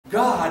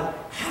God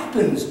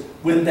happens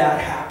when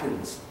that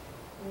happens.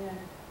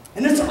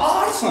 And it's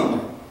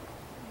awesome.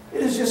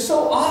 It is just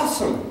so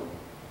awesome.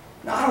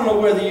 Now, I don't know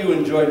whether you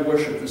enjoyed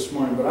worship this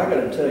morning, but I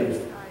got to tell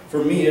you,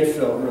 for me, it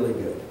felt really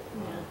good.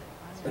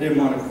 I didn't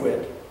want to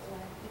quit.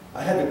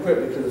 I had to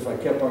quit because if I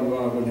kept on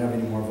going, I wouldn't have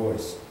any more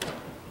voice.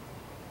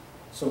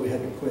 So we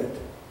had to quit.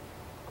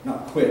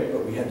 Not quit,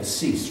 but we had to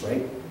cease,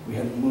 right? We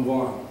had to move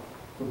on.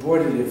 But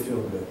boy, did it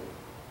feel good.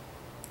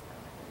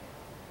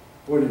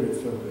 Boy, did it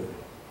feel good.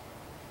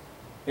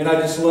 And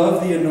I just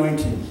love the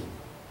anointing.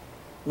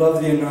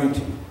 Love the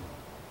anointing.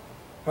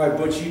 All right,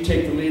 Butch, you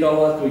take the lead,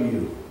 I'll echo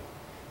you.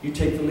 You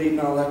take the lead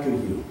and I'll echo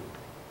you.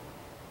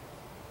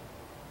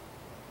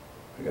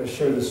 I got to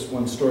share this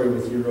one story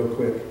with you real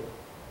quick.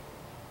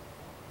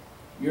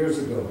 Years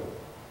ago,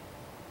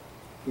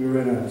 we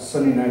were in a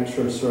Sunday night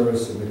church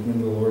service in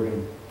McMinnville,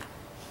 Oregon.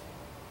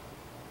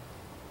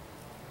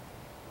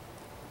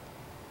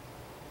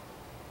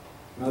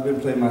 And I've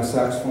been playing my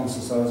saxophone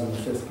since I was in the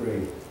 5th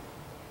grade.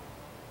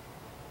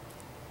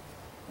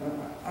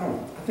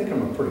 I think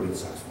I'm a pretty good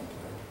saxophone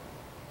player.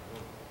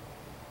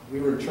 We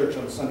were in church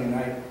on Sunday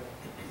night.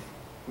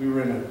 We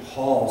were in a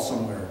hall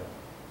somewhere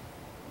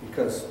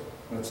because,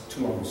 that's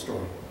too long a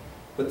story.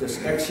 But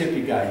this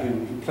ex-hippie guy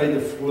who played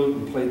the flute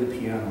and played the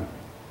piano.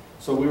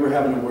 So we were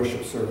having a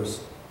worship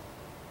service.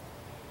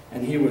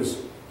 And he was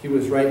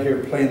right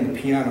here playing the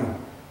piano.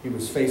 He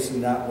was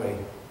facing that way.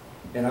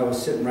 And I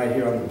was sitting right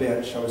here on the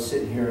bench. I was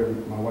sitting here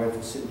and my wife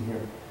was sitting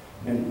here.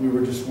 And we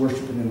were just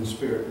worshiping in the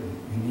Spirit.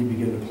 And he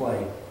began to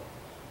play.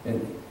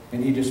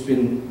 And he just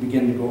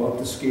began to go up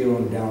the scale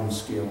and down the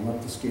scale, and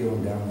up the scale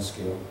and down the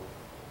scale.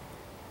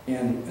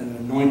 And an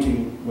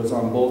anointing was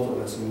on both of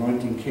us. An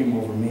anointing came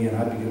over me, and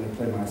I began to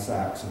play my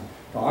sax. And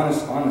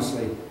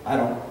honestly, I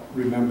don't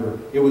remember.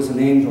 It was an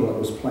angel that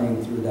was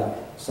playing through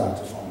that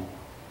saxophone.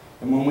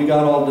 And when we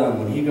got all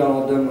done, when he got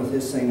all done with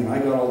his thing, and I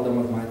got all done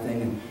with my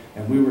thing,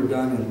 and we were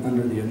done and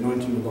under the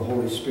anointing of the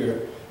Holy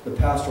Spirit, the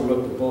pastor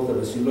looked at both of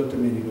us. He looked at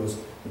me and he goes,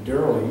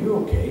 "Daryl, are you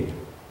okay?"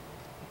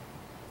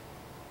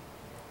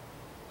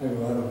 I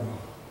go, "I don't know.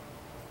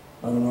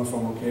 I don't know if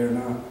I'm okay or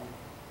not.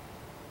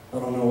 I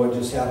don't know what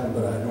just happened,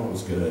 but I know it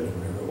was good,"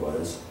 whatever it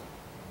was.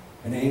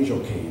 An angel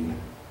came.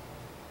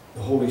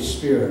 The Holy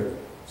Spirit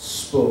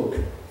spoke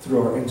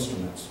through our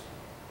instruments.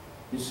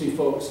 You see,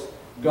 folks,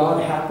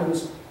 God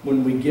happens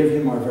when we give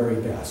Him our very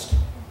best.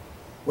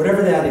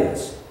 Whatever that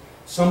is.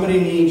 Somebody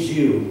needs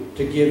you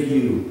to give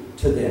you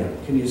to them.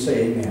 Can you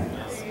say amen?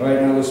 Yes. All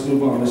right, now let's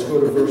move on. Let's go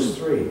to verse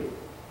 3.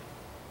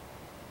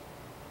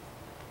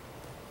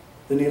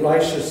 Then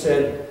Elisha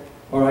said,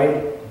 "All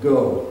right,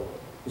 go."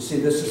 You see,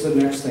 this is the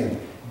next thing.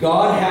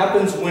 God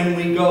happens when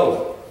we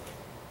go.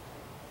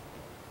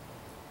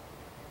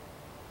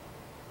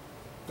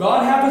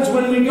 God happens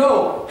when we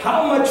go.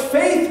 How much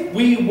faith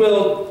we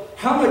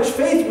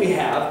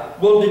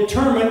have will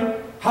determine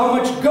how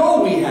much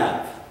go we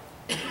have.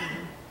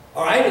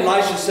 All right,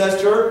 Elisha says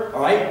to her,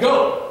 "All right,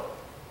 go."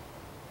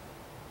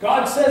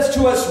 God says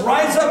to us,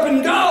 "Rise up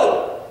and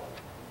go."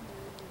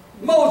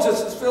 Moses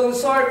is feeling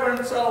sorry for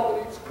himself,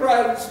 and he's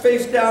crying his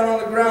face down on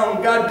the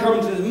ground. God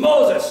comes and says,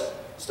 "Moses,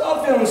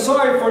 stop feeling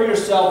sorry for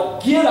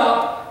yourself. Get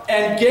up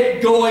and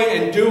get going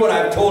and do what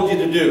I've told you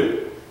to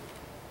do."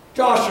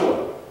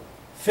 Joshua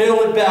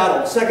failed at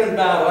battle, second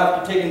battle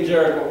after taking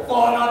Jericho,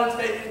 falling on his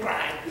face and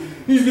crying.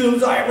 He's feeling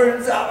sorry for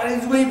himself, and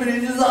he's weeping.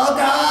 He's just, "Oh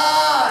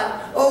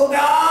God, oh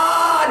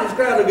God." He's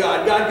crying to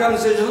God. God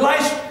comes and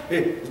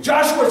says,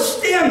 "Joshua,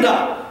 stand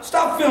up.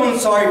 Stop feeling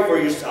sorry for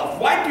yourself.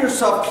 Wipe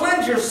yourself,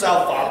 cleanse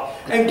yourself up,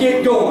 and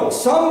get going.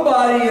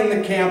 Somebody in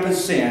the camp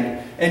has sinned,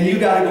 and you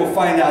got to go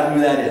find out who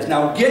that is.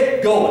 Now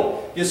get going."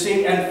 You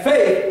see, and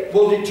faith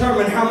will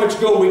determine how much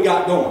go we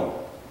got going.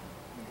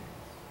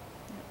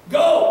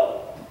 Go.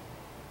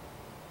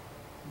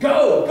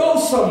 Go. Go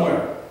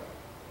somewhere.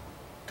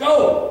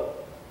 Go.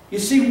 You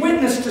see,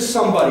 witness to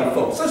somebody,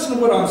 folks. Listen to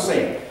what I'm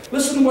saying.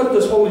 Listen to what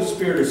this Holy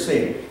Spirit is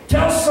saying.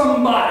 Tell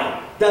somebody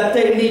that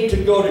they need to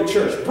go to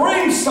church.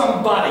 Bring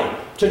somebody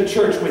to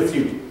church with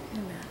you.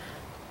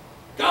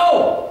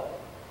 Go.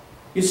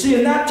 You see,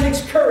 and that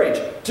takes courage.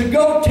 To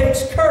go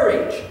takes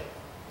courage.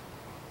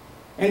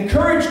 And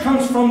courage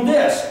comes from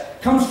this.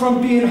 Comes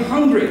from being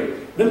hungry.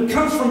 It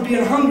comes from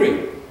being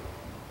hungry.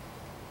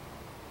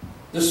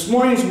 This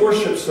morning's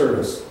worship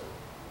service.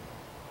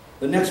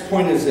 The next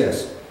point is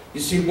this. You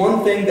see,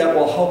 one thing that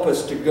will help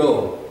us to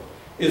go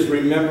is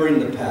remembering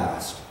the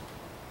past.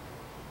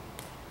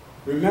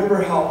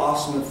 Remember how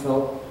awesome it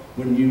felt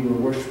when you were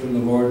worshiping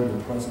the Lord in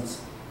the presence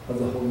of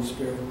the Holy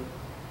Spirit?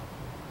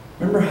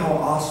 Remember how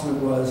awesome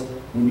it was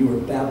when you were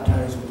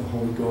baptized with the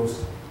Holy Ghost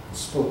and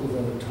spoke with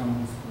other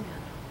tongues?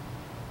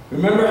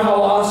 Remember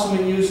how awesome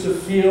it used to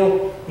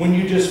feel when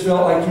you just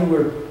felt like you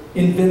were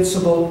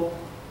invincible?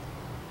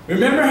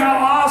 Remember how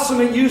awesome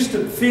it used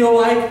to feel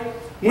like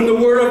when the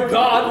Word of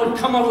God would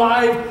come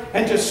alive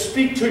and just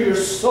speak to your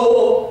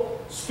soul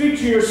speak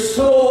to your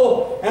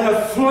soul, and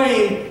a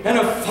flame and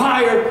a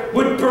fire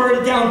would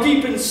burn down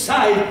deep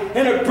inside,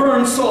 and it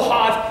burned so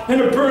hot and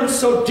it burned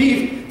so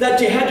deep that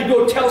you had to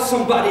go tell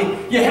somebody,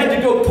 you had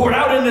to go pour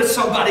out into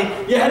somebody,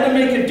 you had to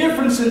make a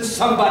difference in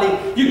somebody.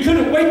 You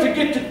couldn't wait to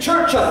get to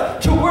church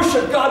to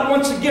worship God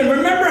once again.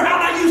 Remember how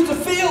that used to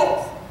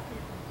feel?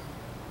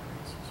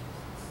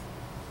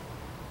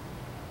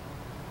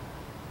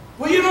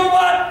 Well, you know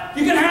what?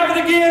 You can have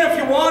it again if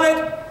you want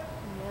it.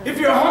 If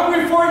you're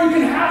hungry for it, you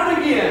can have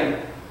it again.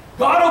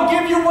 God will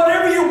give you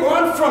whatever you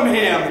want from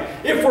Him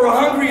if we're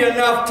hungry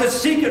enough to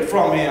seek it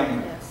from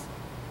Him. Yes.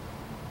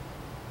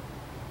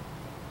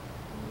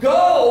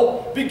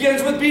 Go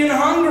begins with being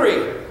hungry.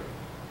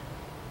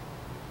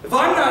 If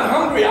I'm not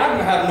hungry, I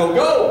can have no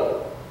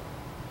go.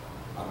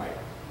 I might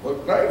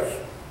look nice.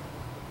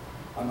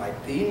 I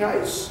might be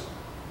nice.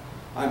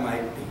 I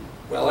might be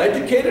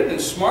well-educated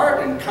and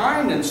smart and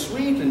kind and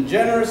sweet and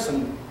generous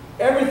and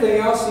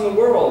everything else in the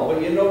world.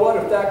 But you know what?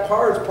 If that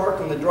car is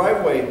parked in the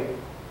driveway,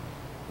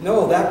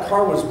 no, that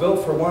car was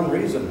built for one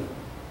reason.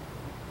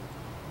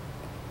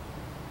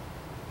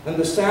 And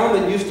the sound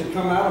that used to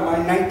come out of my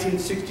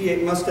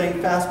 1968 Mustang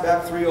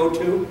Fastback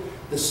 302,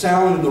 the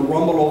sound and the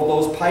rumble of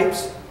those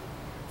pipes,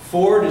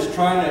 Ford is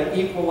trying to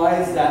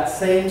equalize that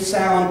same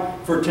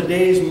sound for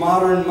today's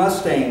modern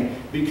Mustang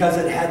because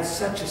it had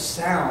such a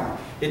sound.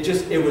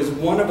 It was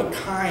one of a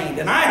kind.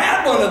 And I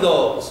had one of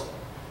those.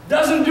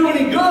 Doesn't do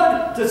any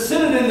good to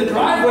sit it in the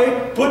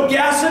driveway, put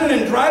gas in it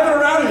and drive it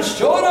around and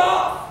show it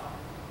off.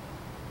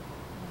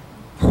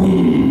 I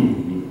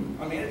mean,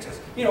 it's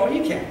just, you know,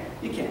 you can't.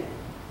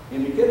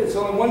 And you get it's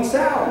only one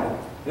sound.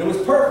 And it was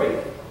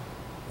perfect.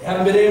 They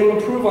haven't been able to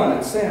improve on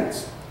it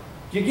since.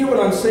 Do you get what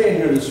I'm saying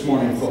here this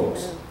morning,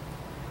 folks?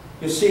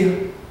 You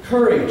see,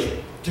 courage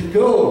to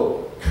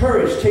go.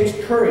 Courage takes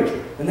courage.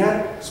 And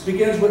that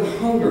begins with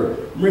hunger.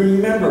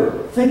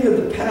 Remember, think of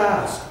the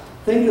past.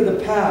 Think of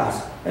the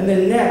past. And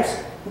then next,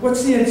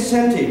 what's the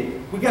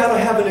incentive? We got to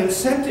have an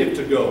incentive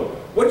to go.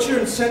 What's your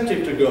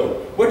incentive to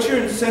go? What's your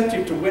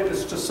incentive to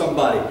witness to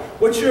somebody?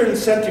 What's your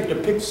incentive to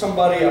pick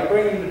somebody up,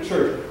 bring them to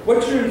church?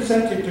 What's your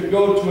incentive to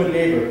go to a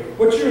neighbor?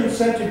 What's your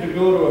incentive to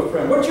go to a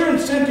friend? What's your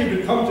incentive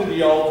to come to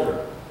the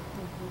altar?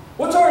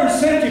 What's our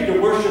incentive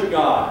to worship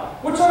God?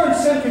 What's our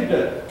incentive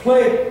to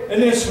play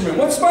an instrument?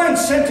 What's my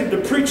incentive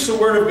to preach the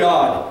Word of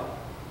God?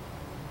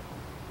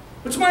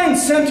 What's my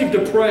incentive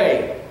to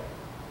pray?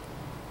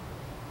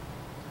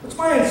 What's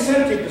my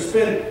incentive to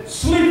spend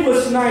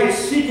sleepless nights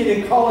seeking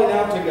and calling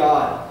out to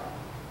God?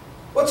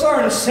 What's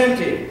our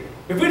incentive?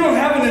 If we don't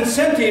have an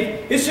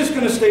incentive, it's just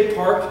going to stay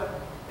parked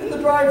in the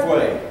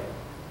driveway.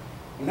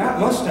 And that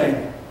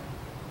Mustang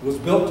was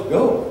built to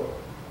go.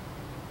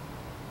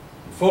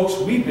 Folks,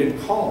 we've been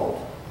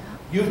called.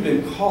 You've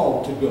been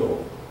called to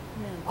go.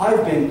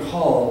 I've been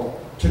called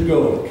to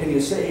go. Can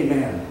you say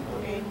amen?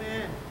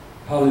 Amen.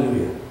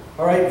 Hallelujah.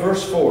 All right,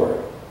 verse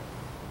 4.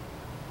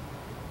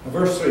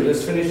 Verse 3,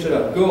 let's finish it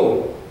up.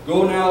 Go.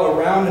 Go now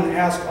around and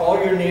ask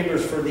all your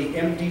neighbors for the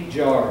empty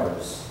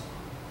jars.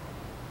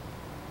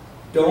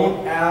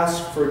 Don't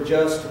ask for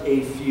just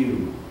a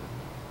few.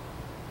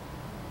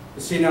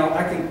 You see, now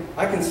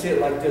I can see it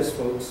like this,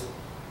 folks.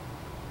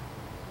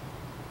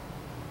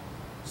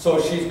 So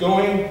she's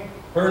going,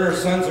 her and her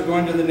sons are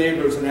going to the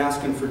neighbors and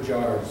asking for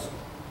jars.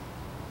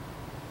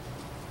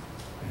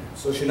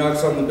 So she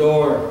knocks on the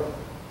door.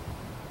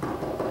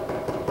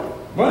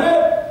 Come on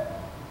in.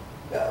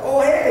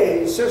 Oh,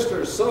 hey,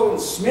 Sister So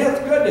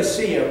Smith, good to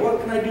see you.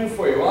 What can I do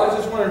for you? Well, I was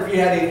just wondering if you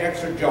had any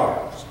extra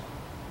jars.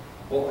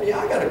 Well, yeah,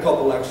 I got a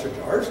couple extra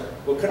jars.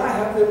 Well, could I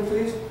have them,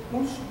 please?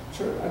 Well,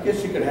 sure, I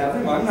guess you could have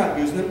them. I'm not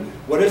using them.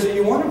 What is it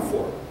you want them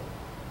for?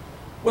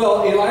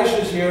 Well,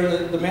 Elisha's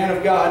here, the man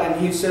of God,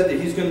 and he said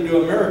that he's going to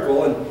do a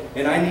miracle,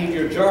 and I need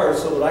your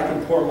jars so that I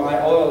can pour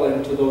my oil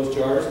into those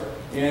jars.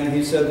 And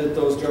he said that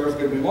those jars are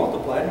going to be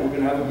multiplied, and we're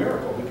going to have a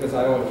miracle because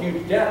I owe a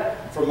huge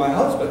debt from my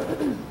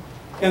husband.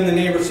 And the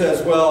neighbor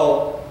says,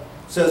 well,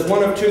 says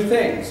one of two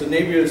things. The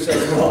neighbor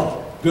says,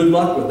 well, good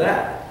luck with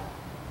that.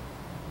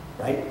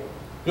 Right?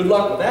 Good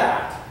luck with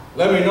that.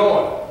 Let me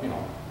know it, you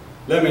know.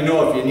 Let me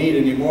know if you need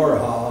any more.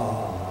 Ha, ha,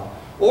 ha, ha.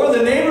 Or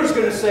the neighbor's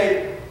going to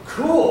say,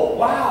 cool,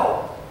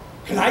 wow.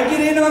 Can I get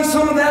in on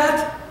some of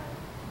that?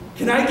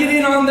 Can I get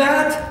in on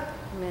that?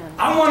 Amen.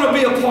 I want to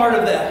be a part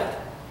of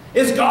that.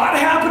 Is God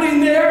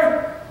happening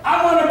there?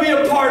 I want to be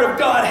a part of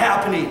God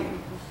happening.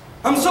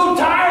 I'm so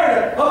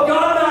tired of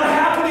God not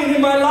happening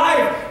in my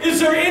life. Is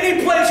there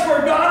any place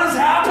where God is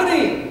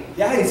happening?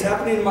 Yeah, He's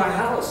happening in my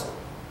house.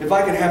 If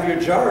I can have your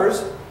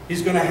jars,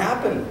 He's going to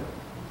happen.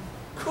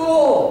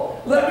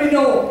 Cool. Let me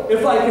know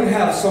if I can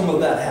have some of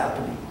that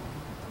happening.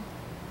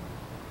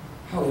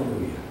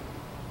 Hallelujah.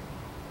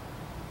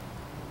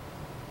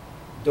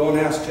 Don't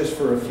ask just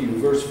for a few.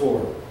 Verse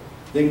 4.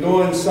 Then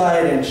go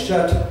inside and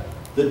shut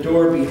the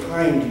door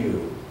behind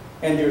you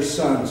and your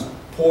sons.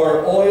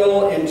 Pour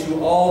oil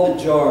into all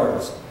the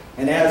jars,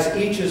 and as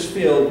each is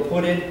filled,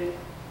 put it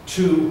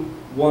to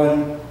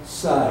one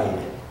side.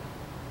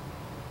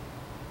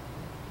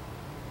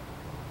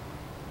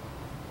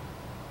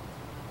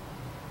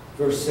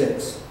 Verse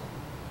 6.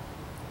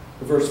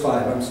 Verse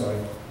 5, I'm sorry.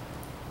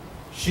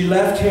 She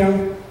left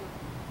him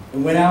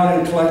and went out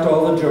and collected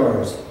all the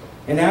jars.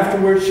 And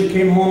afterwards she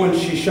came home and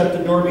she shut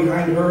the door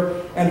behind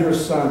her and her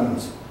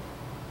sons.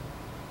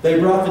 They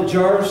brought the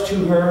jars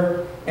to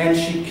her and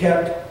she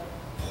kept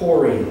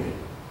pouring.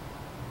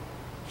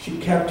 She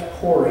kept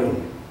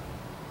pouring.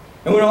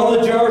 And when all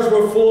the jars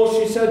were full,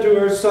 she said to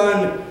her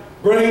son,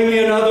 "Bring me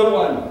another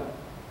one."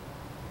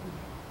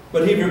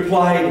 But he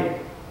replied,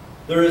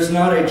 "There is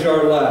not a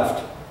jar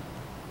left."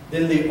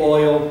 Then the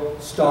oil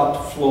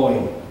stopped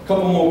flowing. A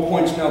couple more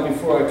points now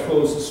before I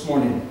close this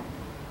morning.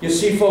 You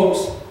see,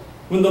 folks,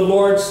 when the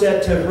Lord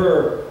said to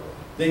her,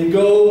 "Then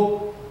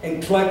go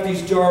and collect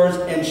these jars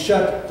and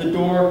shut the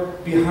door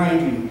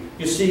behind you."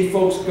 You see,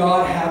 folks,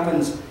 God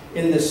happens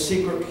in the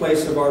secret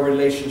place of our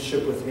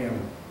relationship with Him.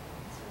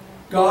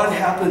 God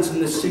happens in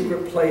the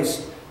secret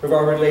place of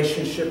our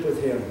relationship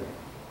with Him.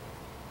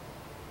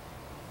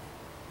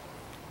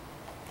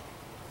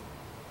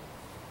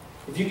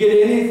 If you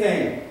get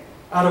anything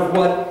out of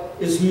what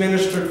is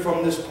ministered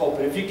from this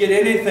pulpit, if you get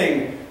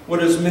anything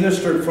what is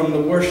ministered from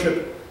the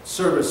worship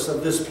service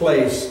of this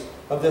place,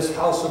 of this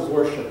house of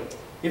worship,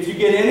 if you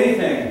get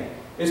anything,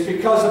 it's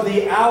because of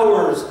the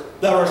hours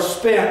that are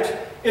spent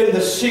in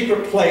the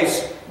secret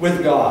place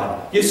with God.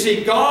 You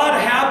see, God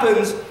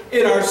happens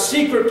in our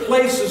secret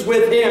places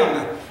with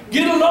Him.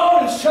 Get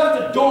alone and shut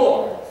the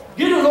door.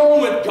 Get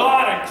alone with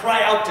God and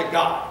cry out to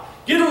God.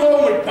 Get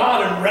alone with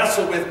God and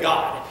wrestle with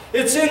God.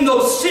 It's in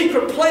those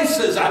secret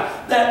places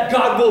that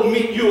God will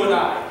meet you and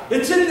I.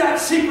 It's in that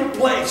secret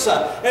place.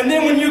 And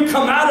then when you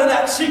come out of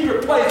that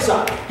secret place,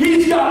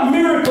 He's got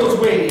miracles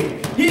waiting.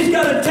 He's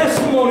got a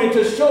testimony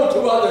to show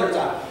to others.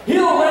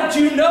 He'll let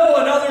you know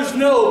and others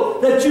know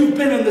that you've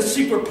been in the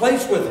secret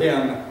place with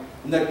Him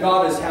and that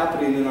God is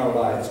happening in our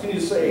lives. Can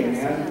you say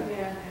amen?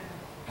 Yeah.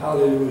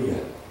 Hallelujah.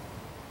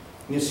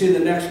 And you see, the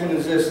next one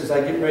is this as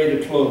I get ready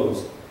to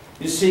close.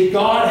 You see,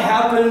 God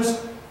happens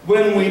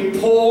when we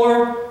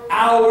pour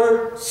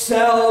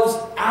ourselves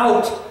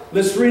out.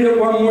 Let's read it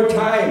one more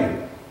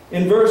time.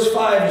 In verse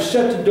 5, He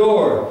shut the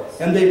door,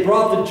 and they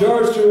brought the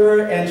jars to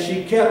her, and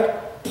she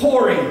kept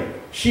pouring.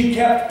 She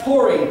kept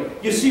pouring.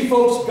 You see,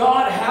 folks,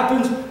 God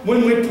happens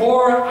when we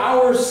pour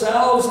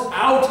ourselves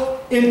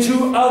out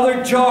into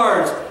other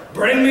jars.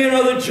 Bring me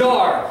another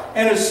jar.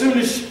 And as soon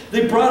as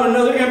they brought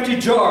another empty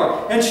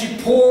jar, and she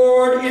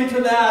poured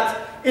into that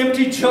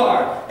empty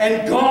jar,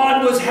 and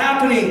God was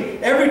happening.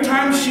 Every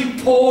time she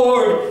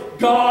poured,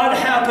 God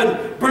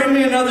happened. Bring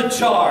me another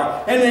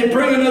jar. And they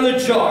bring another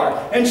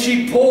jar. And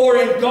she poured,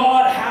 and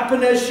God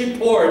happened as she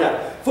poured.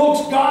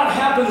 Folks, God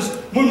happens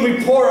when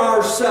we pour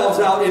ourselves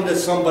out into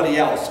somebody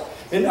else.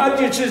 And not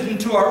just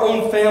into our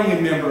own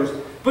family members,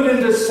 but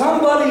into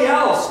somebody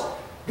else.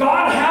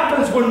 God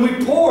happens when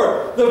we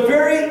pour. The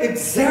very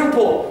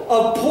example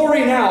of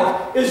pouring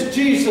out is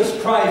Jesus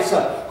Christ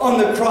on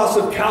the cross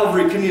of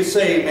Calvary. Can you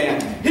say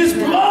amen? His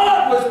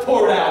blood was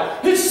poured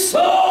out. His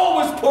soul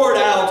was poured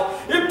out.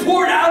 It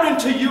poured out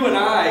into you and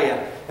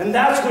I. And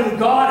that's when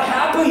God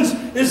happens,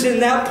 is in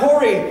that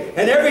pouring.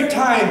 And every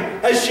time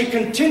as she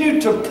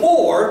continued to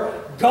pour,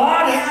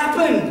 God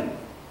happened.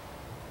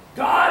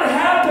 God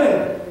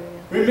happened.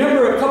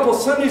 Remember a couple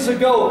Sundays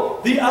ago,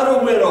 the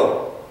other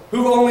widow,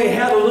 who only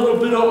had a little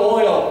bit of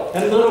oil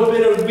and a little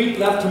bit of wheat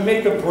left to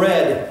make a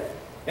bread.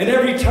 And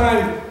every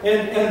time,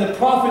 and the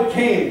prophet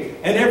came,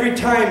 and every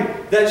time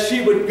that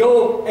she would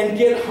go and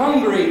get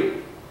hungry,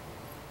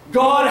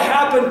 God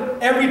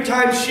happened every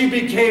time she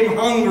became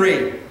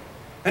hungry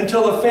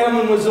until the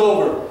famine was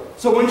over.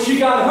 So when she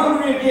got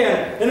hungry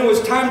again, and it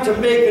was time to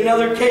make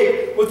another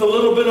cake with a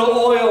little bit of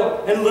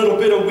oil and a little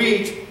bit of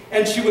wheat,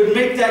 and she would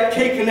make that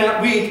cake and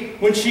that wheat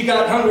when she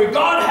got hungry.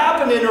 God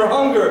happened in her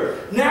hunger.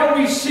 Now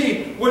we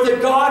see where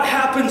that God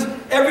happens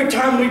every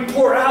time we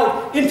pour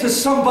out into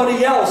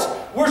somebody else.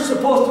 We're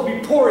supposed to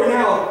be pouring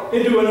out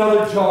into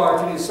another jar.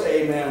 Can you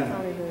say amen?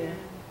 Hallelujah.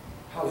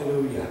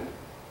 Hallelujah.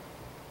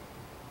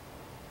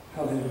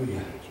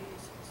 Hallelujah.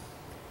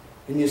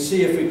 And you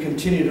see, if we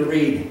continue to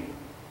read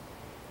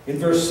in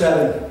verse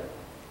 7,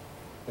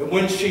 and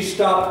when she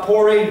stopped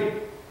pouring,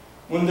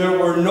 when there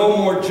were no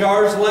more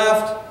jars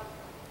left,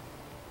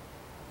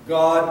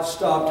 God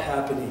stopped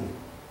happening.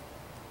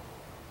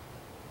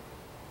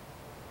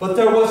 But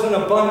there was an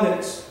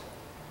abundance.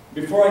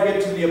 Before I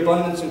get to the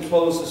abundance and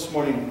close this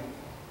morning,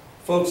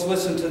 folks,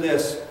 listen to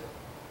this.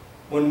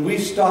 When we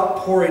stop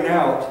pouring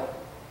out,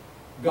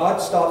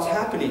 God stops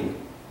happening.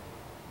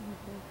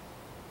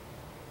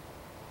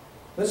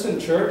 Listen,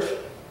 church.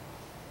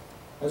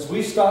 As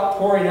we stop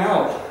pouring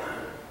out,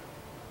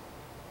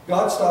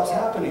 God stops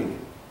happening.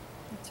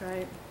 That's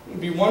right.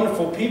 We'd be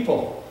wonderful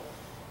people.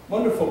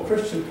 Wonderful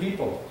Christian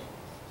people.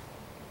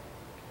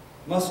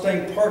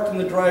 Mustang parked in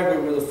the driveway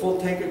with a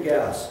full tank of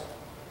gas.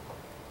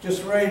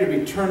 Just ready to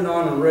be turned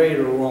on and ready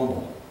to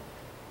rumble.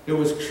 It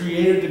was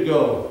created to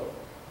go.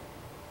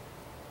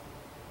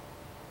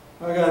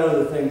 I got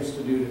other things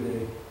to do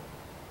today.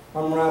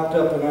 I'm wrapped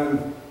up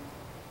and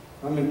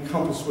I'm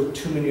encompassed with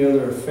too many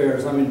other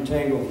affairs. I'm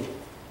entangled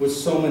with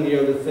so many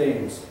other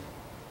things.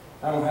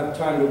 I don't have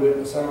time to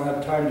witness. I don't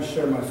have time to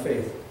share my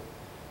faith.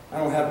 I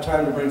don't have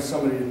time to bring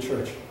somebody to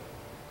church.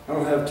 I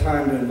don't have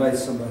time to invite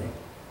somebody.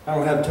 I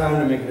don't have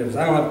time to make a difference.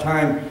 I don't have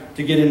time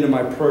to get into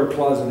my prayer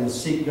closet and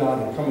seek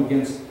God and come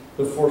against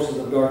the forces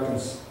of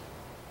darkness.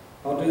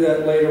 I'll do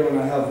that later when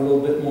I have a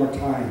little bit more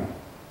time.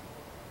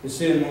 You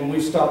see, when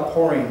we stop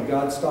pouring,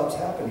 God stops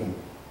happening.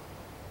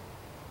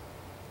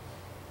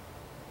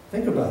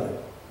 Think about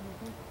it.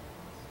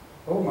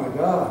 Oh my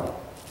God.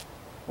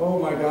 Oh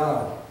my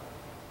God.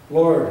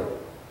 Lord,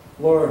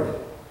 Lord,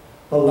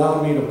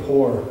 allow me to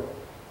pour.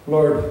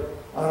 Lord,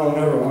 I don't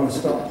ever want to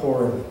stop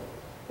pouring.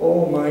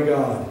 Oh my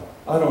God,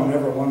 I don't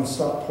ever want to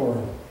stop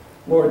pouring.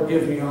 Lord,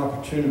 give me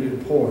opportunity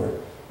to pour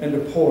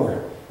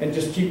and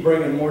just keep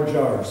bringing more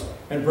jars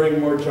and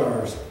bring more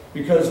jars.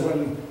 Because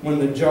when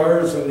the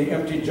jars and the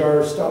empty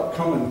jars stop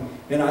coming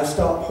and I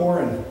stop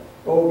pouring,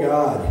 oh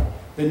God,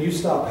 then you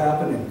stop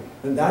happening.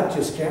 And that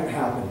just can't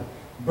happen.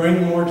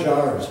 Bring more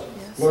jars.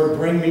 Yes. Lord,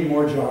 bring me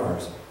more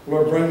jars.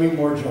 Lord, bring me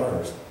more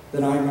jars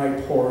that I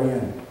might pour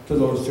in to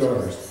those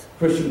jars.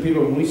 Christian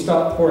people, when we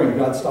stop pouring,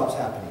 God stops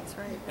happening. That's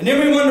right. And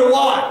then we wonder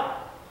why.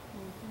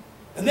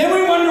 And then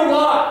we wonder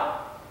why.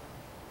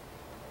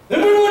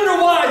 Then we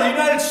wonder why the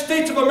United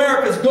States of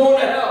America is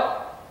going to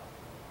hell.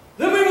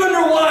 Then we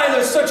wonder why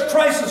there's such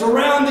crisis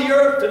around the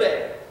earth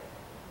today.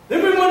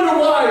 Then we wonder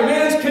why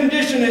man's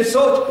condition is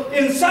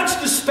in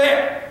such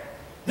despair.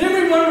 Then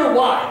we wonder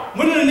why,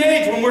 when in an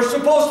age when we're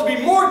supposed to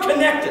be more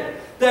connected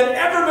than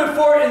ever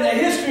before in the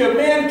history of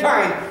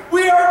mankind,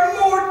 we are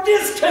more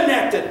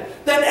disconnected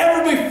than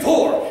ever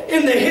before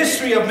in the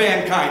history of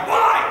mankind.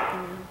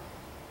 Why?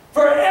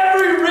 For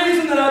every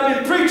reason that I've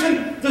been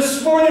preaching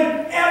this morning,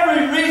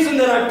 every reason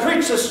that I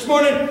preached this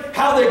morning,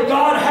 how that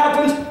God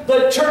happens,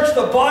 the church,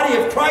 the body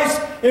of Christ,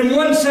 in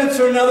one sense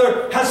or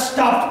another, has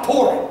stopped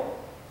pouring.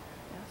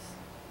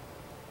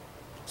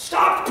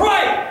 Stopped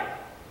praying.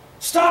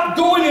 Stop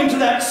going into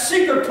that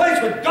secret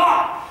place with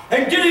God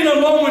and getting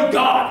alone with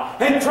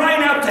God and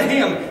crying out to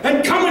Him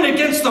and coming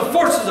against the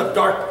forces of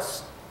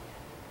darkness.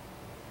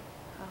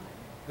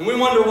 And we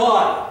wonder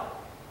why.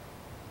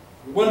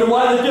 We wonder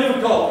why the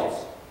difficulties.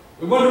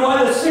 We wonder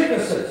why the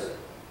sicknesses.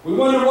 We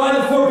wonder why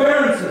the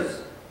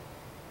forbearances.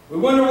 We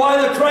wonder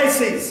why the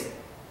crises.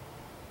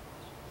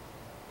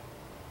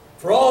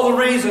 For all the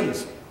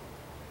reasons.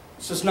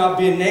 It's just not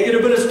being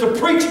negative, but it's to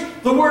preach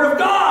the Word of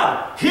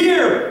God.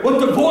 Hear what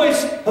the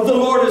voice of the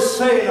Lord is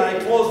saying. And I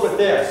close with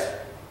this.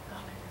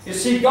 You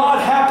see, God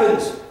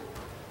happens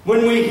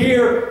when we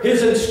hear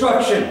His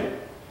instruction.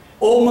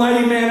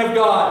 Almighty man of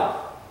God,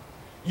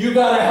 you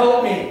got to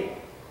help me.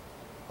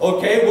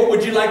 Okay, what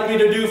would you like me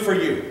to do for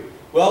you?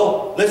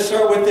 Well, let's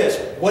start with this.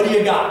 What do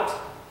you got?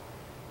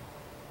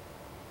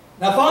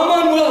 Now, if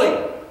I'm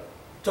unwilling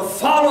to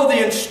follow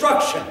the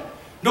instruction,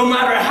 no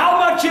matter how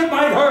much it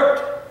might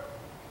hurt,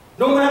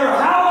 no matter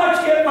how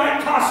much it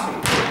might cost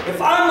me, if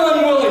I'm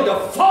unwilling to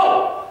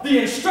follow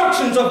the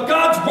instructions of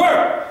God's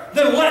Word,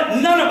 then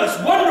let none of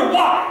us wonder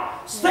why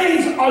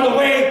things are the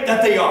way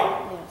that they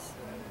are. Yes.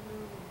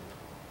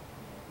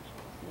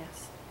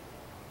 Yes.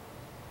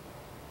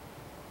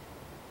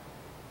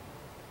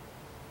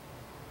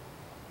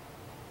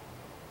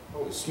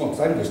 Holy smokes,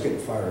 I'm just getting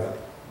fired up.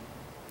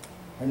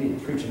 I need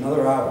to preach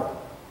another hour.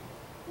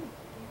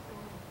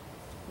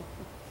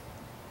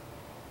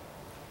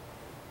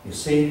 You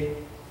see,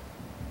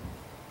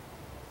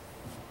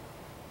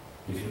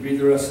 if you read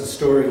the rest of the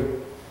story,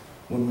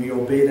 when we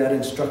obey that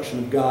instruction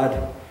of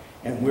God,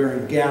 and we're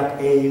in gap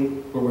A,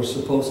 where we're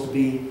supposed to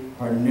be,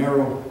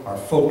 our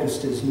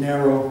focus is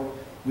narrow,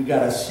 we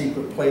got a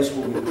secret place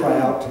where we cry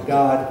out to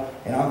God,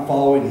 and I'm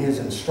following His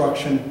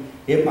instruction.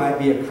 It might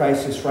be a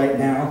crisis right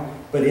now,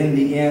 but in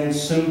the end,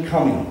 soon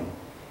coming,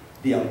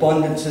 the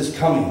abundance is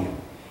coming.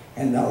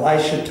 And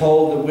Elisha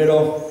told the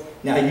widow,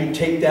 now you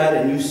take that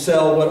and you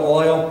sell what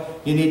oil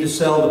you need to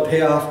sell to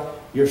pay off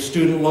your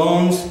student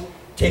loans.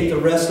 Take the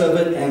rest of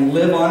it and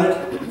live on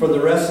it for the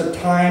rest of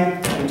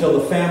time until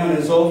the famine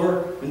is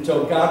over,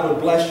 until God will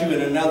bless you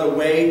in another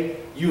way.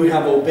 You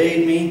have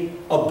obeyed me.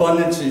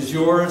 Abundance is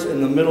yours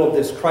in the middle of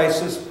this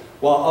crisis,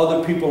 while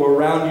other people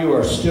around you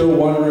are still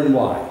wondering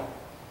why.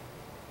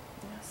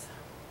 Yes.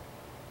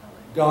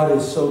 God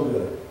is so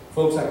good.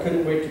 Folks, I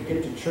couldn't wait to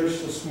get to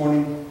church this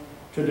morning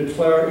to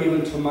declare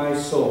even to my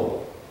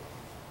soul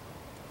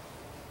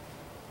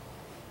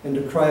and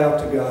to cry out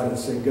to God and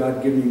say,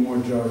 God, give me more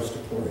jars to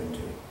pour into.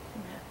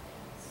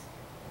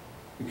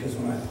 Because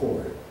when I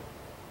pour,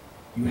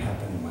 you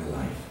happen in my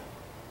life.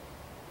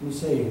 Can you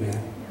say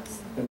amen? Yes.